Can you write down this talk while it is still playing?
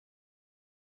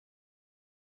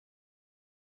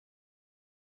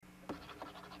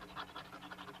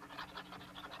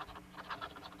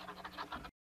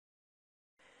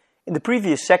In the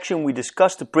previous section we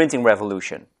discussed the printing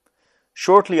revolution.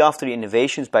 Shortly after the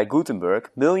innovations by Gutenberg,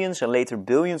 millions and later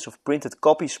billions of printed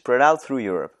copies spread out through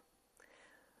Europe.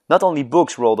 Not only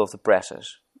books rolled off the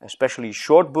presses, especially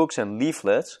short books and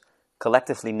leaflets,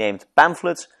 collectively named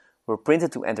pamphlets, were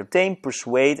printed to entertain,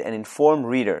 persuade and inform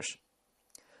readers.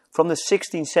 From the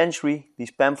 16th century,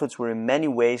 these pamphlets were in many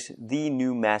ways the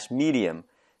new mass medium,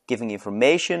 giving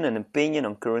information and opinion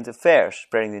on current affairs,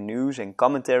 spreading the news and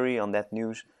commentary on that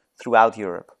news throughout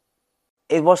Europe.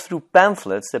 It was through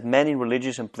pamphlets that many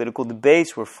religious and political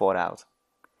debates were fought out.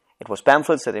 It was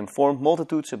pamphlets that informed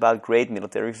multitudes about great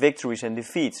military victories and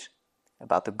defeats,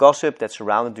 about the gossip that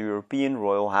surrounded the European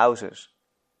royal houses.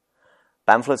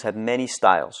 Pamphlets had many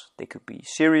styles. They could be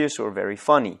serious or very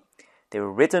funny. They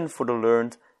were written for the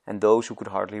learned and those who could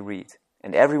hardly read,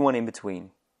 and everyone in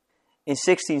between. In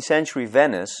 16th century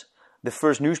Venice, the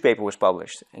first newspaper was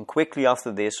published, and quickly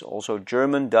after this also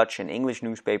German, Dutch and English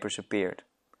newspapers appeared.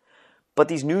 But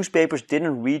these newspapers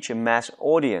didn't reach a mass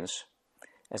audience,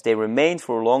 as they remained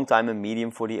for a long time a medium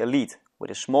for the elite,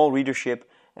 with a small readership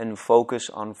and a focus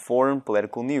on foreign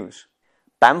political news.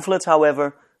 Pamphlets,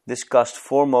 however, discussed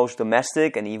foremost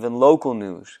domestic and even local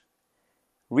news.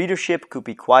 Readership could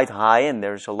be quite high, and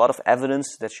there is a lot of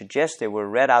evidence that suggests they were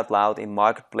read out loud in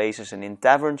marketplaces and in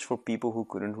taverns for people who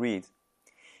couldn't read.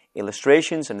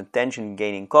 Illustrations and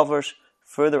attention-gaining covers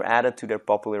further added to their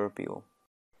popular appeal.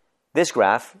 This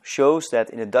graph shows that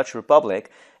in the Dutch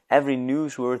Republic, every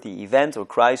newsworthy event or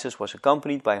crisis was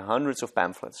accompanied by hundreds of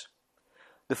pamphlets.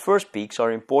 The first peaks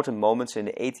are important moments in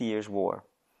the 80 Years' War,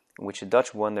 in which the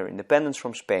Dutch won their independence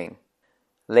from Spain.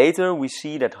 Later, we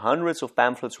see that hundreds of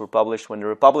pamphlets were published when the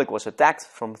Republic was attacked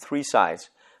from three sides,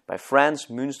 by France,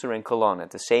 Münster and Cologne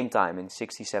at the same time in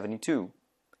 1672.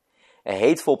 A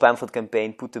hateful pamphlet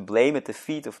campaign put the blame at the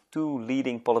feet of two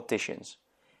leading politicians,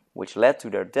 which led to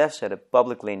their deaths at a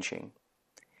public lynching.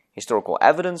 Historical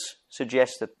evidence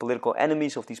suggests that political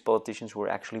enemies of these politicians were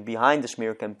actually behind the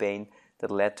smear campaign that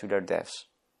led to their deaths.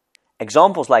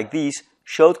 Examples like these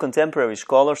showed contemporary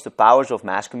scholars the powers of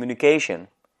mass communication.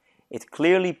 It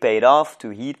clearly paid off to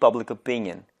heed public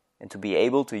opinion and to be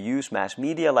able to use mass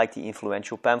media like the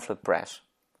influential pamphlet press.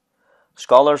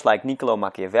 Scholars like Niccolò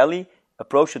Machiavelli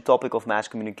approached the topic of mass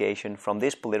communication from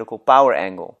this political power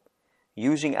angle,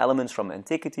 using elements from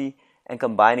antiquity and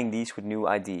combining these with new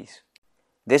ideas.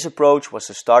 This approach was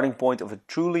the starting point of a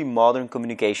truly modern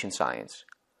communication science.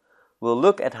 We'll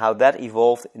look at how that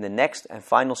evolved in the next and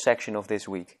final section of this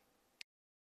week.